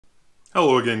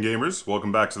Hello again, gamers.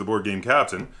 Welcome back to the Board Game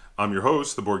Captain. I'm your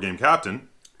host, the Board Game Captain.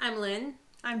 I'm Lynn.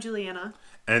 I'm Julianna.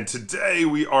 And today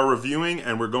we are reviewing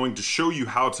and we're going to show you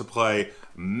how to play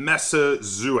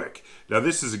Mesozooic. Now,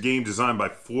 this is a game designed by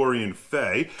Florian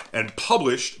Fay and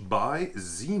published by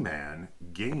Z-Man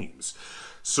Games.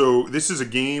 So this is a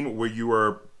game where you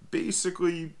are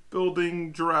basically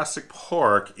building Jurassic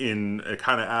Park in a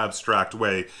kind of abstract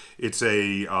way. It's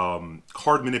a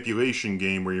card manipulation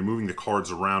game where you're moving the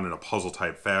cards around in a puzzle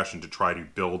type fashion to try to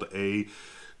build a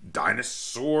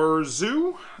dinosaur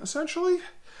zoo, essentially.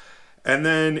 And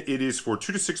then it is for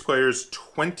 2 to 6 players,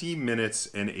 20 minutes,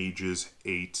 and ages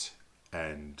 8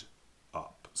 and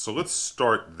up. So let's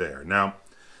start there. Now,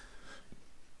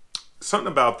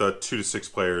 something about the 2 to 6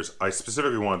 players, I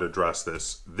specifically wanted to address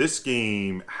this. This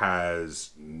game has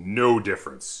no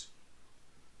difference,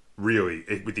 really,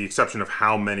 with the exception of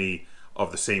how many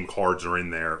of the same cards are in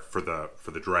there for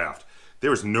the draft.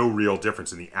 There is no real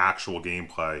difference in the actual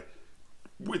gameplay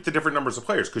with the different numbers of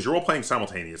players, because you're all playing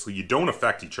simultaneously. You don't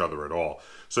affect each other at all.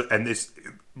 So, and this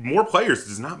more players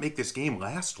does not make this game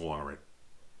last longer at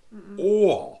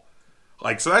all.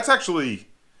 Like, so that's actually,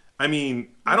 I mean,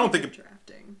 I don't think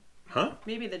Drafting. Huh?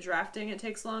 Maybe the drafting it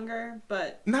takes longer,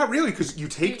 but not really, because you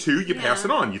take two, you pass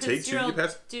it on. You take two, you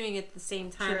pass. Doing it at the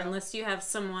same time, True. unless you have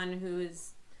someone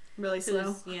who's really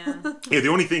slow. yeah. Yeah, the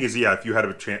only thing is, yeah, if you had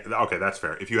a chance, okay, that's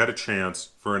fair. If you had a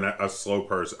chance for a slow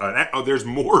person, there's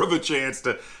more of a chance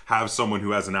to have someone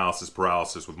who has analysis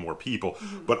paralysis with more people.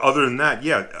 But other than that,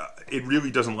 yeah, it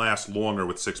really doesn't last longer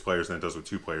with 6 players than it does with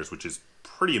 2 players, which is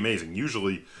pretty amazing.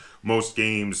 Usually, most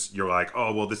games, you're like,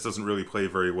 oh, well, this doesn't really play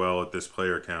very well at this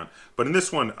player count. But in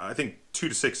this one, I think 2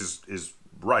 to 6 is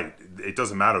right. It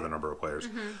doesn't matter the number of players.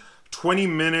 20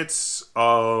 minutes,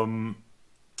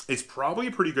 it's probably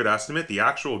a pretty good estimate. The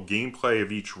actual gameplay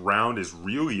of each round is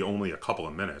really only a couple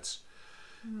of minutes.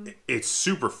 It's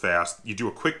super fast. You do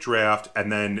a quick draft,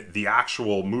 and then the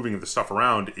actual moving of the stuff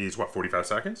around is, what, 45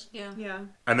 seconds? Yeah. Yeah.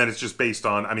 And then it's just based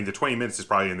on, I mean, the 20 minutes is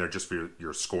probably in there just for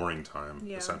your scoring time,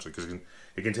 Yeah. essentially, because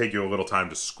it can take you a little time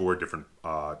to score different,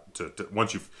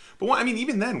 once you've, I mean,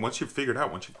 even then, once you've figured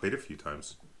out, once you've played a few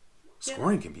times,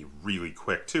 scoring can be really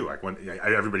quick, too. Like, when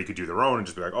everybody could do their own and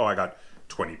just be like, oh, I got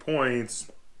 20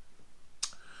 points.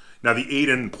 Now, the 8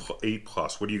 and 8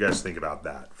 plus, what do you guys think about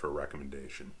that for a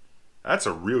recommendation? That's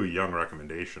a really young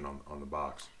recommendation on the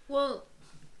box. Well,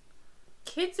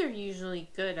 kids are usually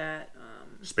good at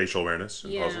Spatial awareness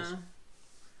and yeah. puzzles.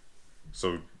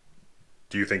 So,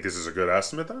 do you think this is a good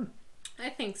estimate then? I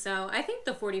think so. I think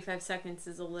the 45 seconds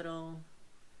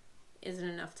isn't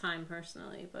enough time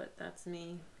personally, but that's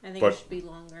me. I think it should be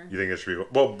longer. You think it should be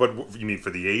well? But you mean for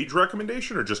the age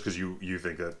recommendation, or just because you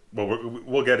think that? Well,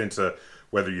 we'll get into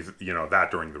whether you know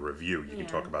that during the review. You can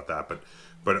talk about that.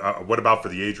 But what about for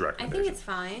the age I recommendation? think it's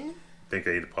fine. Think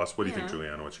 8 plus. What do you think,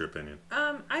 Julianna? What's your opinion?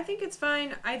 I think it's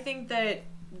fine. I think that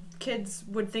kids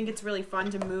would think it's really fun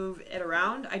to move it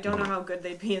around. I don't know how good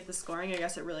they'd be at the scoring. I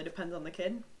guess it really depends on the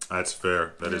kid. That's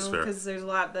fair. That is fair. Because there's a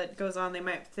lot that goes on. They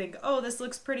might think, oh, this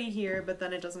looks pretty here, but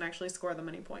then it doesn't actually score them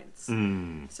any points.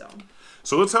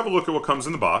 So let's have a look at what comes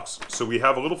in the box. So we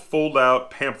have a little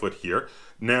fold-out pamphlet here.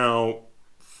 Now,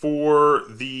 for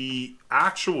the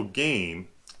actual game,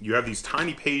 you have these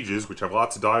tiny pages which have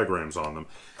lots of diagrams on them,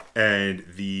 and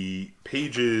the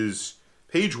page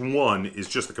 1 is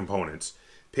just the components.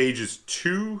 Pages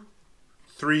 2,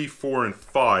 3, 4, and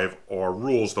 5 are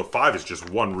rules, though 5 is just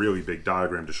one really big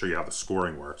diagram to show you how the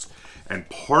scoring works. And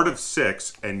part of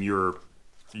 6, and you're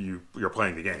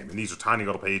playing the game. And these are tiny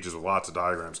little pages with lots of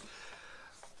diagrams.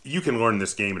 You can learn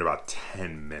this game in about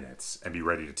 10 minutes and be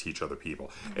ready to teach other people.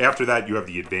 After that, you have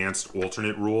the advanced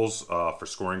alternate rules for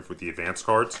scoring with the advanced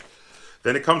cards.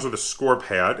 Then it comes with a score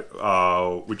pad,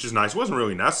 which is nice. It wasn't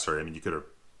really necessary. I mean, you could have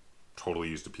totally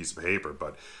used a piece of paper,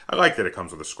 but I like that it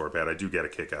comes with a score pad. I do get a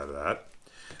kick out of that.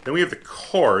 Then we have the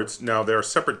cards. Now, there are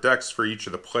separate decks for each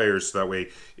of the players, so that way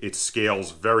it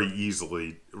scales very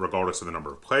easily, regardless of the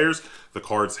number of players. The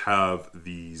cards have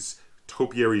these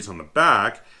topiaries on the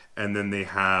back, and then they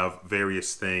have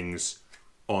various things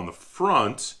on the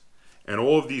front. And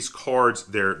all of these cards,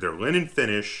 they're linen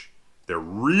finish. They're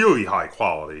really high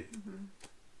quality.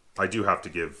 I do have to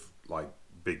give, like,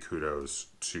 big kudos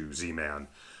to Z-Man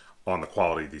on the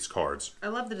quality of these cards. I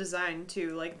love the design,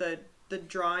 too. Like, the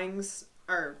drawings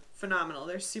are phenomenal.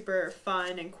 They're super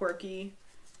fun and quirky.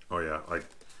 Oh yeah,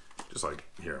 just like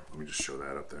here. Let me just show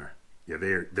that up there. Yeah,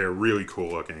 they're really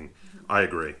cool looking. I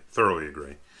agree, thoroughly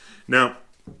agree. Now,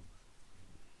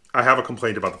 I have a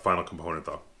complaint about the final component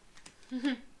though.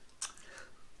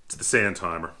 It's the sand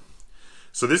timer.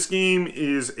 So this game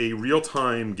is a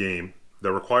real-time game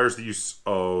that requires the use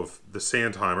of the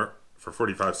sand timer for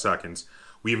 45 seconds.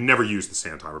 We have never used the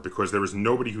sand timer because there is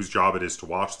nobody whose job it is to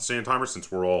watch the sand timer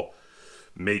since we're all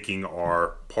making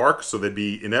our park. So there'd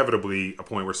be inevitably a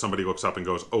point where somebody looks up and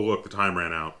goes, oh, look, the time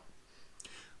ran out.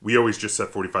 We always just set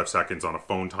 45 seconds on a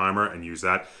phone timer and use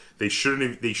that. They should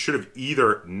have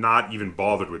either not even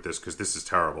bothered with this because this is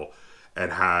terrible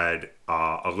and had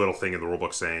a little thing in the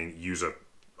rulebook saying use a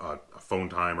phone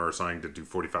timer or something to do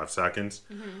 45 seconds.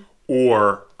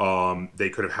 Or they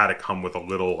could have had it come with a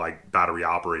little like battery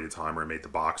operated timer and made the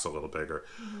box a little bigger.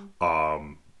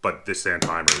 But this sand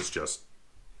timer is just,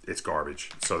 it's garbage.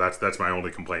 So that's my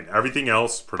only complaint. Everything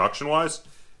else, production wise,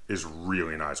 is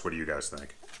really nice. What do you guys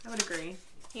think? I would agree.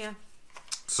 Yeah.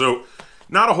 So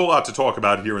not a whole lot to talk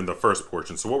about here in the first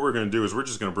portion. So what we're going to do is we're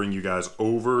just going to bring you guys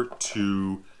over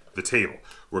to the table.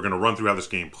 We're going to run through how this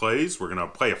game plays. We're going to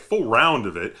play a full round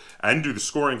of it and do the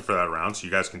scoring for that round so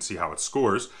you guys can see how it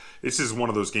scores. This is one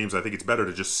of those games I think it's better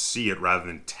to just see it rather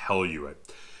than tell you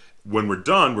it. When we're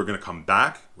done, we're going to come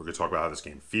back. We're going to talk about how this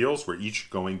game feels. We're each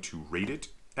going to rate it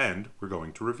and we're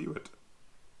going to review it.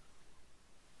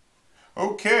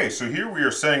 Okay, so here we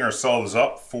are setting ourselves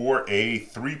up for a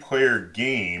 3-player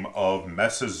game of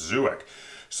Mesozooic.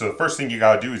 So the first thing you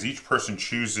gotta do is each person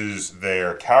chooses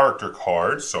their character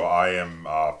card. So I am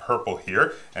purple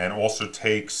here, and also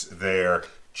takes their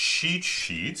cheat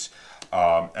sheets.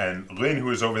 And Lynn,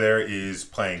 who is over there, is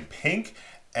playing pink,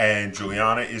 and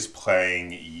Julianna is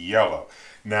playing yellow.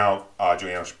 Now,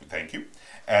 Julianna, thank you.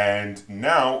 And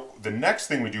now, the next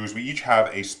thing we do is we each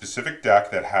have a specific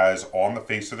deck that has on the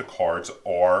face of the cards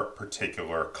our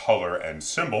particular color and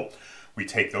symbol. We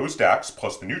take those decks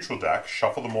plus the neutral deck,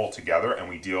 shuffle them all together, and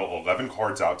we deal 11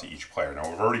 cards out to each player. Now,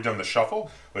 we've already done the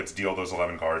shuffle. Let's deal those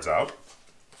 11 cards out.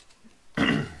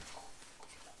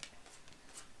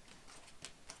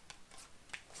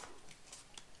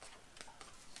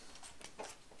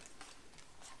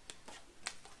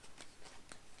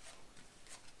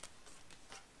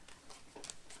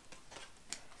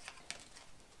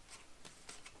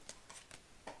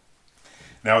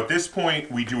 Now at this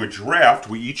point, we do a draft.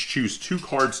 We each choose 2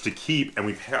 cards to keep, and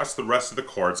we pass the rest of the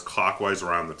cards clockwise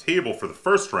around the table for the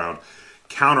first round,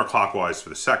 counterclockwise for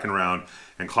the second round,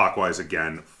 and clockwise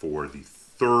again for the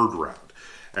third round.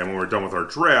 And when we're done with our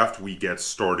draft, we get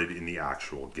started in the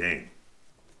actual game.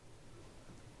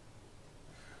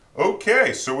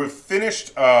 Okay, so we've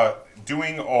finished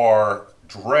doing our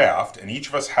draft, and each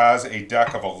of us has a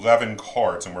deck of 11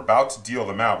 cards, and we're about to deal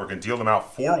them out. We're going to deal them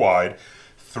out 4 wide,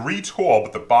 3 tall,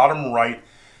 but the bottom right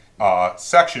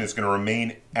section is going to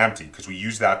remain empty because we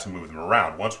use that to move them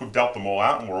around. Once we've dealt them all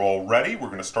out and we're all ready, we're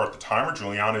going to start the timer.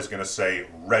 Julianna is going to say,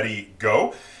 ready,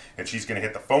 go, and she's going to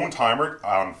hit the phone timer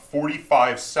on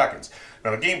 45 seconds.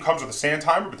 Now the game comes with a sand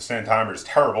timer, but the sand timer is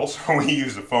terrible, so we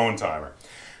use a phone timer.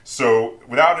 So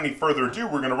without any further ado,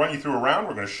 we're going to run you through a round.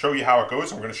 We're going to show you how it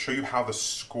goes, and we're going to show you how the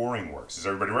scoring works. Is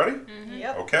everybody ready? Mm-hmm.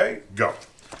 Yep. Okay, go.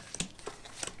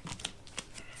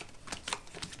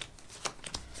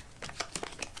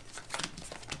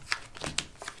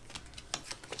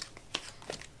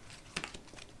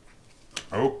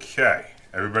 Okay,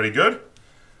 everybody good?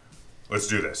 Let's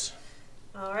do this.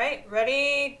 All right,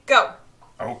 ready, go.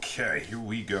 Okay, here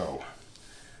we go.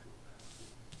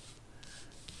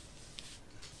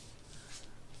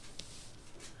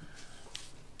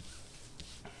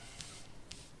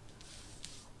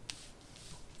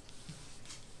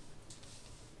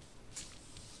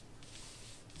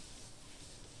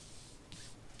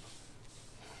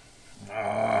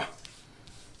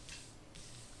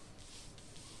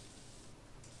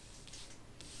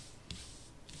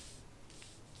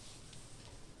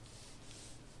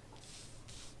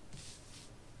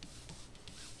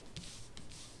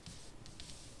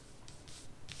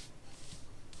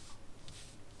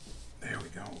 There we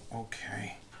go.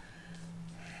 Okay.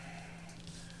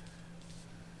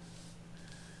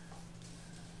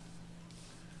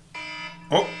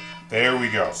 Oh, there we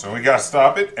go. So we got to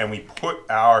stop it, and we put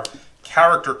our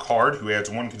character card, who adds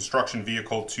 1 construction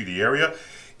vehicle to the area,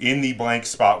 in the blank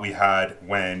spot we had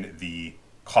when the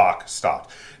clock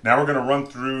stopped. Now we're going to run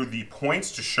through the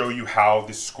points to show you how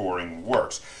the scoring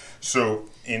works. So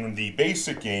in the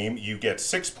basic game, you get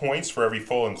 6 points for every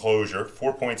full enclosure,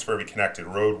 4 points for every connected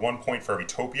road, 1 point for every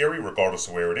topiary, regardless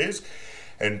of where it is,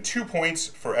 and 2 points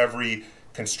for every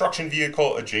construction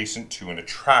vehicle adjacent to an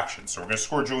attraction. So we're going to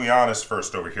score Julianna's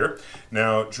first over here.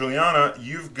 Now, Julianna,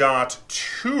 you've got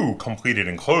 2 completed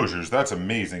enclosures. That's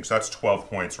amazing. So that's 12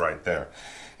 points right there.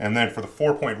 And then for the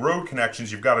 4-point road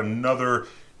connections, you've got another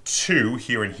 2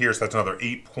 here and here. So that's another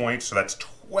 8 points. So that's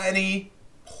 20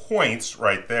 points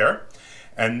right there.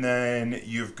 And then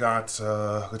you've got,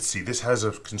 let's see, this has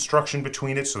a construction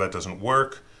between it, so that doesn't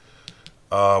work.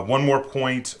 One more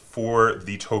point for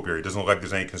the topiary. It doesn't look like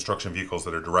there's any construction vehicles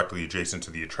that are directly adjacent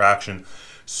to the attraction.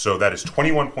 So that is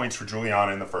 21 points for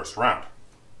Julianna in the first round.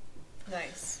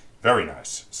 Nice. Very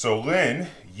nice. So Lynn,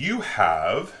 you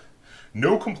have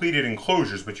no completed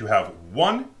enclosures, but you have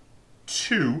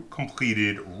 2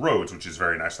 completed roads, which is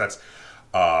very nice.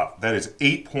 That is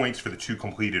 8 points for the 2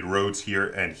 completed roads here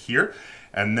and here.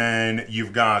 And then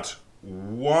you've got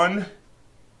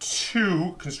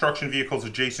 2 construction vehicles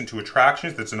adjacent to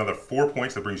attractions. That's another 4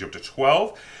 points. That brings you up to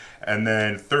 12. And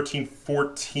then 13,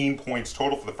 14 points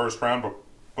total for the first round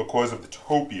because of the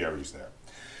topiaries there.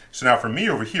 So now for me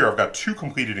over here, I've got 2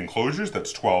 completed enclosures.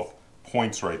 That's 12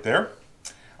 points right there.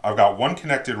 I've got 1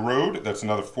 connected road. That's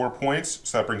another 4 points.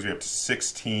 So that brings me up to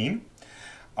 16.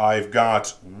 I've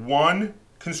got 1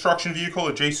 construction vehicle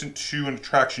adjacent to an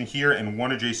attraction here and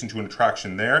 1 adjacent to an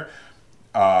attraction there.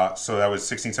 So that was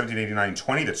 16, 17, 18, 19,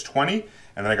 20. That's 20.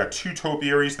 And then I got 2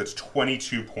 topiaries. That's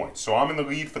 22 points. So I'm in the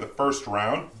lead for the first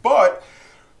round. But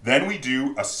then we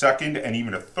do a second and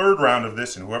even a third round of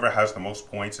this. And whoever has the most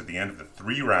points at the end of the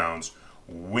 3 rounds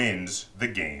wins the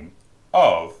game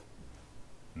of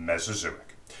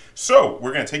Mesozooic. So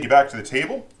we're going to take you back to the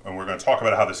table. And we're going to talk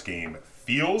about how this game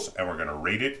feels. And we're going to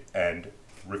rate it and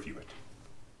review it.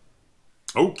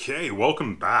 Okay,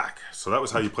 welcome back. So that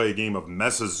was how you play a game of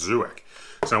Mesozooic.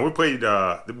 So now we played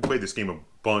this game a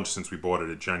bunch since we bought it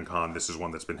at Gen Con. This is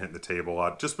one that's been hitting the table a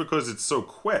lot just because it's so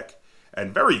quick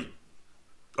and very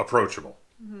approachable.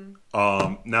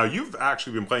 Mm-hmm. Now you've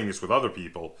actually been playing this with other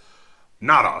people,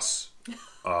 not us.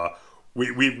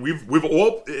 We've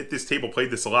all at this table played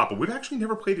this a lot, but we've actually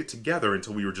never played it together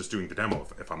until we were just doing the demo,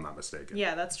 if I'm not mistaken.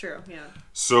 Yeah, that's true. Yeah.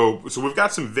 So we've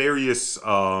got some various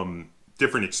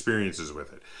different experiences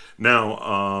with it.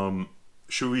 Now,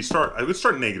 should we start? Let's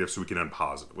start negative so we can end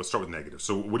positive. Let's start with negative.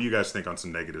 So what do you guys think on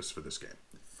some negatives for this game?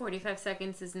 45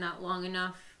 seconds is not long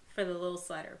enough for the little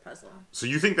slider puzzle. So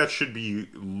you think that should be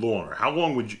longer? How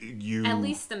long would you? At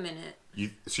least a minute.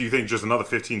 So you think just another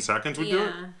 15 seconds would do it?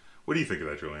 Yeah. What do you think of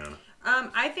that, Juliana?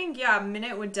 I think, a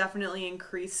minute would definitely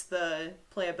increase the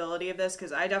playability of this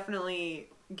because I definitely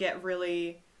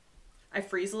I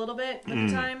freeze a little bit at the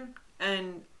time,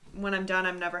 and when I'm done,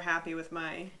 I'm never happy with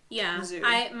my zoo.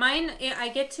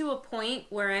 I get to a point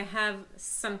where I have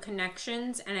some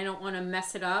connections and I don't want to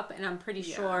mess it up, and I'm pretty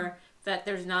sure that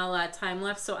there's not a lot of time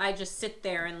left, so I just sit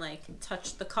there and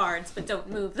touch the cards but don't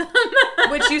move them.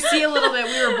 Which you see a little bit.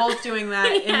 We were both doing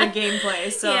that in the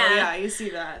gameplay, so yeah, you see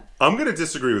that. I'm going to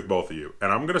disagree with both of you,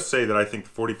 and I'm going to say that I think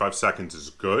 45 seconds is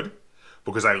good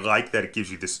because I like that it gives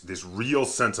you this real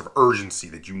sense of urgency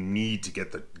that you need to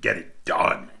get it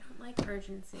done.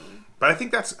 Urgency. But I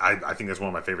think that's one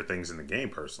of my favorite things in the game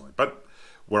personally. But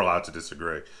we're allowed to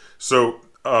disagree. So,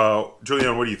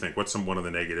 Julianne, what do you think? What's one of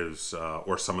the negatives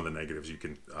or some of the negatives you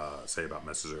can say about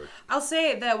Mesozooic? I'll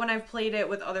say that when I've played it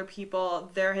with other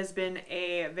people, there has been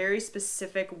a very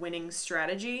specific winning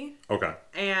strategy. Okay.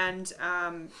 And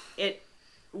it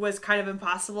was kind of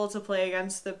impossible to play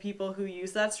against the people who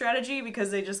use that strategy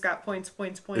because they just got points.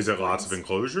 Is it lots of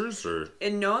enclosures or?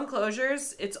 In no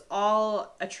enclosures, it's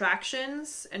all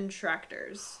attractions and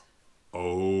tractors.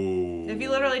 Oh. If you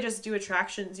literally just do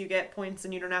attractions, you get points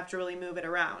and you don't have to really move it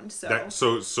around.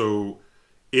 So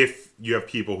if you have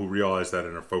people who realize that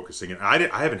and are focusing, and I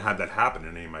haven't had that happen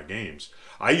in any of my games.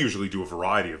 I usually do a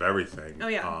variety of everything. Oh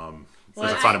yeah.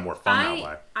 Because I find it more fun that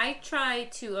way. I try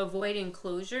to avoid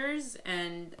enclosures,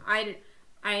 and I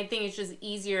think it's just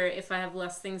easier if I have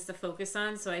less things to focus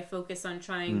on. So I focus on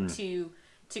trying to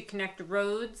connect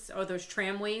roads or those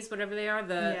tramways, whatever they are,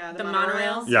 the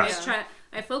monorails. Yes.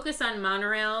 I focus on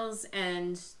monorails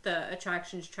and the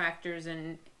attractions, tractors,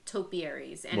 and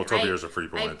topiaries. And topiaries are free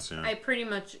points. I pretty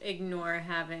much ignore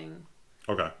having.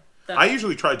 Okay. I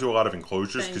usually try to do a lot of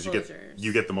enclosures because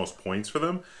you get the most points for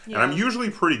them. Yeah. And I'm usually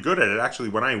pretty good at it. Actually,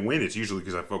 when I win, it's usually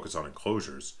because I focus on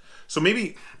enclosures. So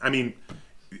maybe,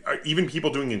 even people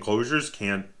doing enclosures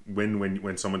can't win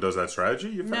when someone does that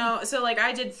strategy? You found? No, so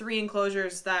I did 3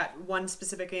 enclosures that one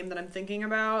specific game that I'm thinking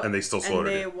about. And they still slaughtered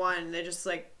it. And they won. They just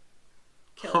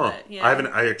killed it. Yeah. I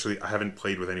haven't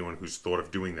played with anyone who's thought of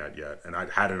doing that yet, and it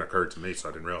hadn't occurred to me, so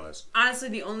I didn't realize. Honestly,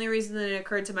 the only reason that it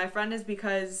occurred to my friend is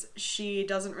because she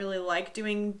doesn't really like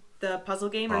doing the puzzle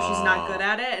game, or she's not good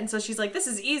at it, and so she's like, "This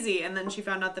is easy," and then she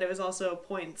found out that it was also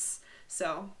points,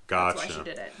 so that's why she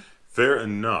did it. Fair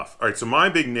enough. All right, so my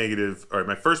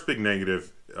first big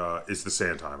negative is the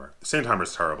sand timer. The sand timer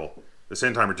is terrible. The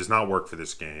sand timer does not work for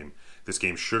this game. This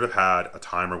game should have had a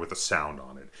timer with a sound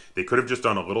on it. They could have just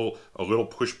done a little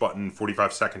push button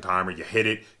 45-second timer. You hit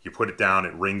it, you put it down,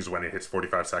 it rings when it hits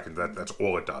 45 seconds. That's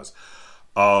all it does.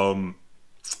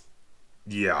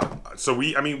 Yeah. So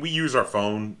we use our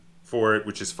phone for it,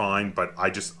 which is fine, but I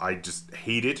just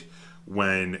hate it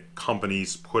when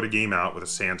companies put a game out with a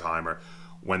sand timer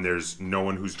when there's no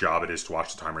one whose job it is to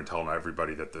watch the timer and tell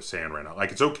everybody that the sand ran out.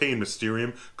 Like, it's okay in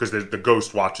Mysterium because the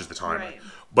ghost watches the timer. Right.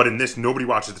 But in this, nobody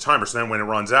watches the timer. So then when it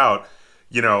runs out,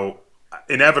 you know,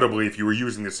 inevitably, if you were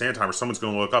using the sand timer, someone's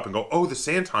going to look up and go, oh, the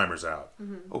sand timer's out.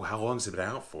 Oh, how long has it been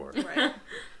out for? Right.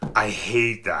 I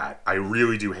hate that. I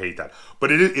really do hate that.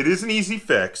 But it is an easy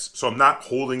fix, so I'm not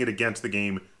holding it against the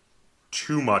game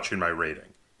too much in my rating.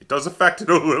 It does affect it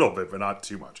a little bit, but not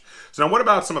too much. So now what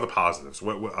about some of the positives?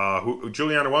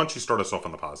 Julianna, why don't you start us off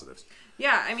on the positives?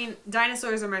 Yeah, I mean,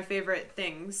 dinosaurs are my favorite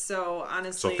things, so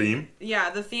honestly... So theme?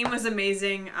 Yeah, the theme was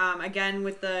amazing. Again,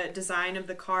 with the design of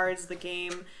the cards, the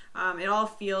game, it all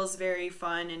feels very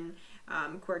fun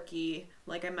and quirky,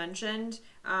 like I mentioned.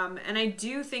 And I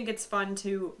do think it's fun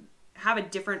to have a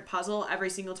different puzzle every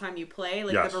single time you play.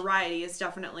 Like, yes. The variety is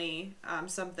definitely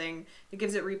something that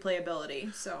gives it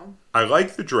replayability. So I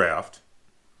like the draft,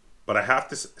 but I have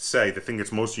to say the thing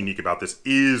that's most unique about this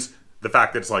is the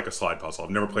fact that it's like a slide puzzle. I've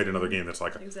never played another game that's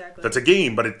like that's a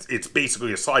game, but it's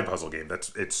basically a slide puzzle game.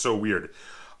 It's so weird.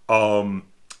 And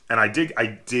I dig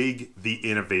the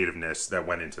innovativeness that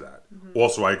went into that.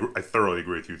 Also, I thoroughly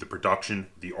agree with you. The production,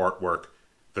 the artwork,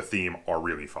 the theme are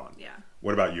really fun. Yeah.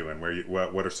 What about you, and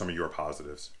what are some of your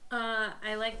positives?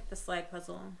 I like the slide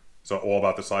puzzle. So all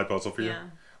about the slide puzzle for you? Yeah.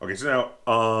 Okay, so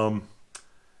now,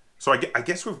 so I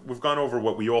guess we've gone over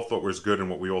what we all thought was good and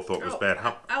what we all thought was bad.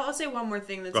 I'll say one more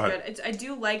thing that's good. I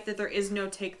do like that there is no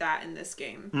take that in this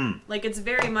game. Like, it's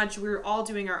very much we're all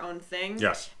doing our own thing.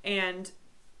 Yes. And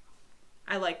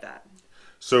I like that.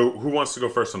 So who wants to go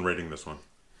first on rating this one?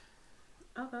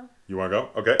 Okay. You want to go?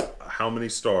 Okay. How many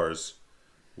stars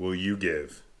will you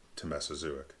give to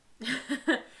Mesozooic?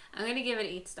 I'm going to give it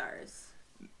 8 stars.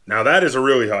 Now that is a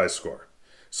really high score.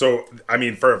 So, I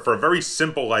mean, for a very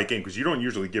simple light game, because you don't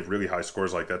usually give really high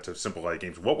scores like that to simple light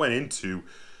games, what went into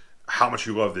how much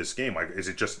you love this game? Like, is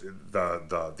it just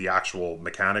the actual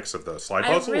mechanics of the slide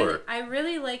puzzle? I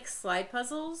really like slide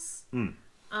puzzles.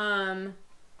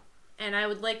 And I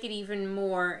would like it even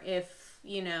more if,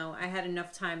 you know, I had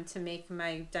enough time to make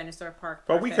my dinosaur park perfect.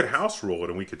 Well, we could house rule it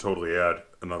and we could totally add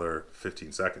another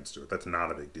 15 seconds to it. That's not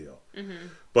a big deal.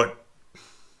 But,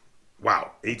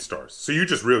 wow, 8 stars. So you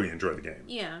just really enjoy the game.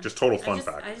 Yeah. Just total fun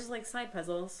factor. I just like slide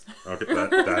puzzles. Okay,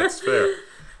 that's fair.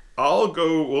 I'll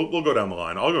go, we'll go down the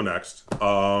line. I'll go next.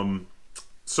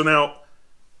 So now,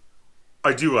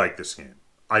 I do like this game.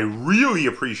 I really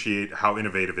appreciate how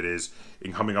innovative it is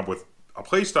in coming up with a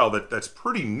playstyle that's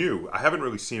pretty new. I haven't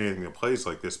really seen anything that plays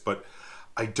like this, but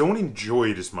I don't enjoy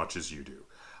it as much as you do.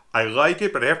 I like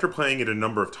it, but after playing it a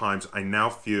number of times, I now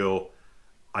feel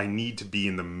I need to be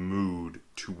in the mood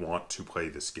to want to play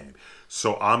this game.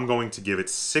 So I'm going to give it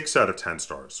 6 out of 10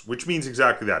 stars, which means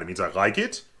exactly that. It means I like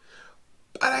it,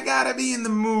 but I gotta be in the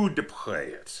mood to play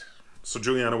it. So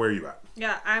Julianna, where are you at?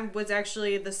 Yeah, I was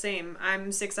actually the same.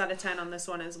 I'm 6 out of 10 on this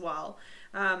one as well.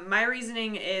 My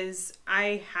reasoning is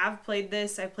I have played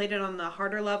this. I played it on the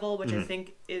harder level, which I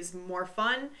think is more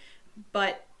fun,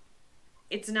 but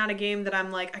it's not a game that I'm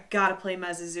like, I gotta play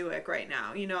Mesozooic right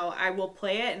now. You know, I will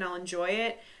play it and I'll enjoy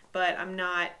it, but I'm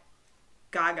not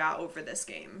gaga over this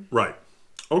game. Right.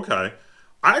 Okay.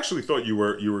 I actually thought you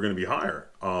were going to be higher.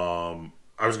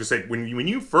 I was going to say, when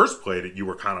you first played it, you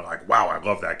were kind of like, wow, I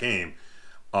love that game.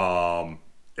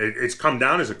 It's come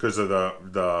down, is it because of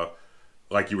the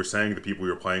like you were saying, the people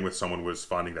you were playing with, someone was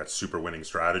finding that super winning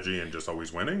strategy and just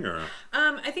always winning, or?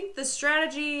 I think the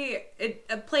strategy, it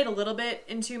played a little bit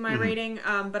into my rating,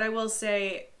 but I will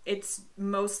say it's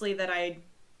mostly that I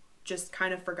just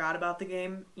kind of forgot about the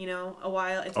game, you know, a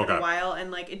while. It's been a while,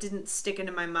 and like it didn't stick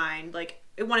into my mind. Like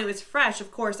when it was fresh,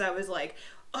 of course, I was like,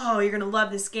 oh, you're gonna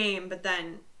love this game, but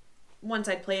then once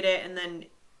I'd played it and then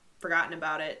forgotten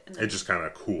about it, and then, it just kind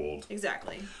of cooled.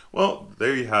 Exactly. Well,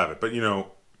 there you have it. But you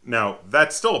know, now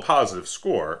that's still a positive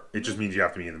score. It just means you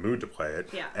have to be in the mood to play it.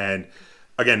 Yeah. And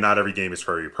again, not every game is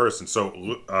for every person.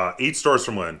 So 8 stars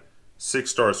from Lynn,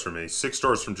 6 stars from me, 6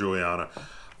 stars from Julianna.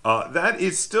 That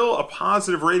is still a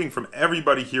positive rating from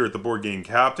everybody here at the Board Game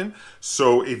Captain.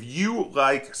 So if you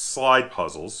like slide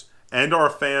puzzles and are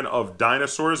a fan of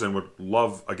dinosaurs and would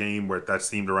love a game where that's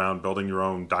themed around building your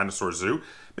own dinosaur zoo,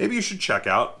 maybe you should check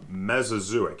out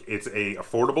Mesozooic. It's a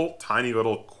affordable, tiny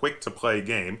little, quick-to-play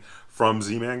game from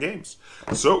Z-Man Games.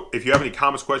 So if you have any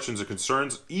comments, questions, or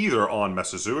concerns either on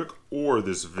Mesozooic or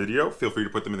this video, feel free to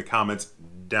put them in the comments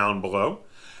down below.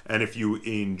 And if you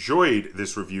enjoyed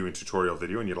this review and tutorial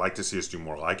video and you'd like to see us do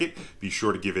more like it, be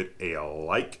sure to give it a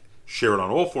like, share it on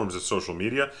all forms of social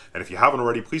media, and if you haven't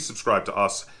already, please subscribe to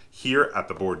us here at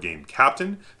the Board Game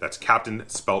Kaptain. That's Captain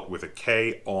spelt with a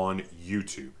K on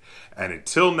YouTube. And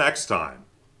until next time,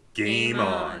 game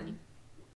on.